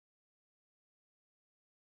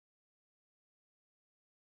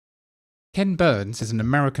Ken Burns is an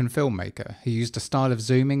American filmmaker who used a style of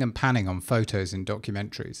zooming and panning on photos in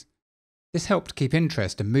documentaries. This helped keep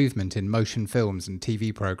interest and movement in motion films and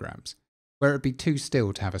TV programs, where it would be too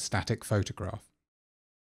still to have a static photograph.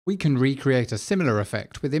 We can recreate a similar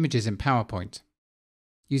effect with images in PowerPoint,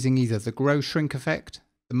 using either the grow-shrink effect,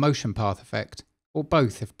 the motion path effect, or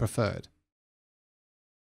both if preferred.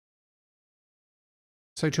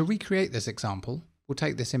 So to recreate this example, we'll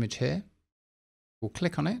take this image here, we'll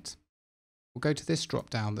click on it, we'll go to this drop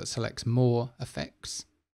down that selects More Effects,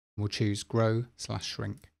 and we'll choose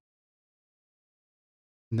Grow/Shrink.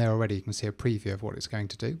 And there already you can see a preview of what it's going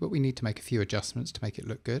to do, but we need to make a few adjustments to make it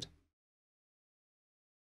look good.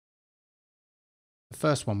 The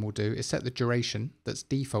first one we'll do is set the duration that's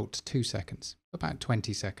default to 2 seconds, about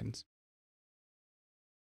 20 seconds.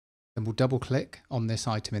 Then we'll double click on this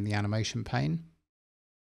item in the animation pane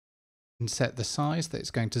and set the size that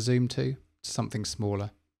it's going to zoom to something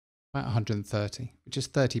smaller, about 130, which is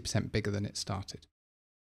 30% bigger than it started.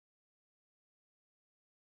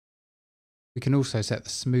 We can also set the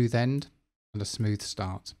smooth end and a smooth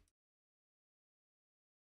start,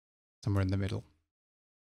 somewhere in the middle.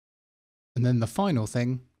 And then the final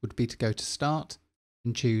thing would be to go to Start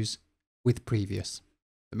and choose With Previous.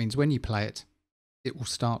 That means when you play it, it will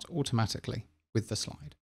start automatically with the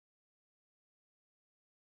slide.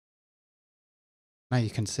 Now you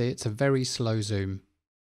can see it's a very slow zoom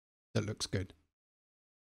that looks good.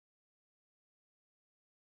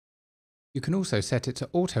 You can also set it to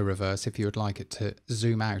auto reverse if you would like it to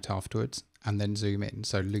zoom out afterwards and then zoom in,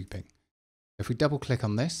 so looping. If we double click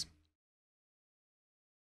on this,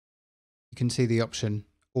 you can see the option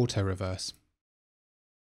auto reverse.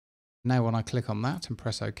 Now when I click on that and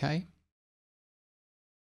press OK,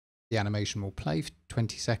 the animation will play for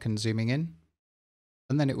 20 seconds zooming in,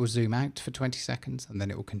 and then it will zoom out for 20 seconds and then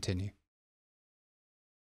it will continue.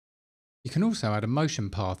 You can also add a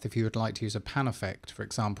motion path if you would like to use a pan effect, for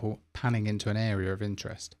example, panning into an area of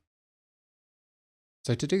interest.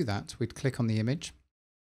 So to do that, we'd click on the image,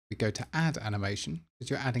 we go to Add Animation,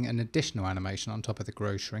 because you're adding an additional animation on top of the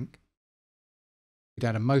Grow Shrink. We'd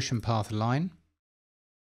add a motion path line.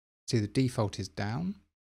 See the default is down.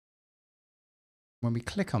 When we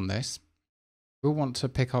click on this, we'll want to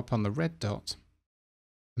pick up on the red dot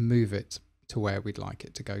and move it to where we'd like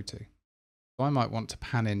it to go to. So I might want to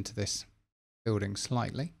pan into this building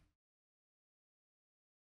slightly.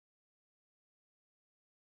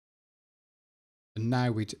 And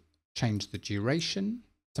now we'd change the duration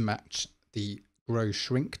to match the grow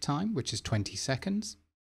shrink time, which is 20 seconds.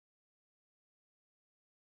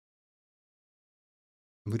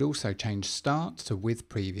 And we'd also change start to with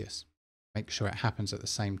previous. Make sure it happens at the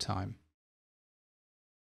same time.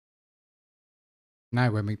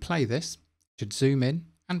 Now when we play this, it should zoom in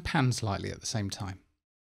and pan slightly at the same time.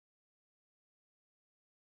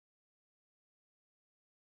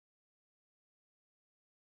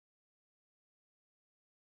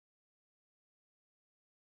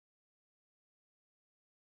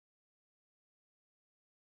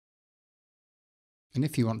 And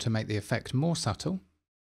if you want to make the effect more subtle,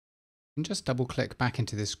 you can just double click back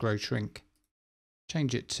into this grow shrink,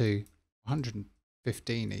 change it to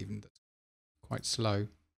 115 even, that's quite slow.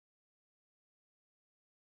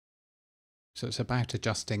 So it's about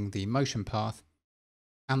adjusting the motion path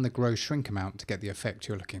and the grow shrink amount to get the effect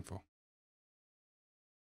you're looking for.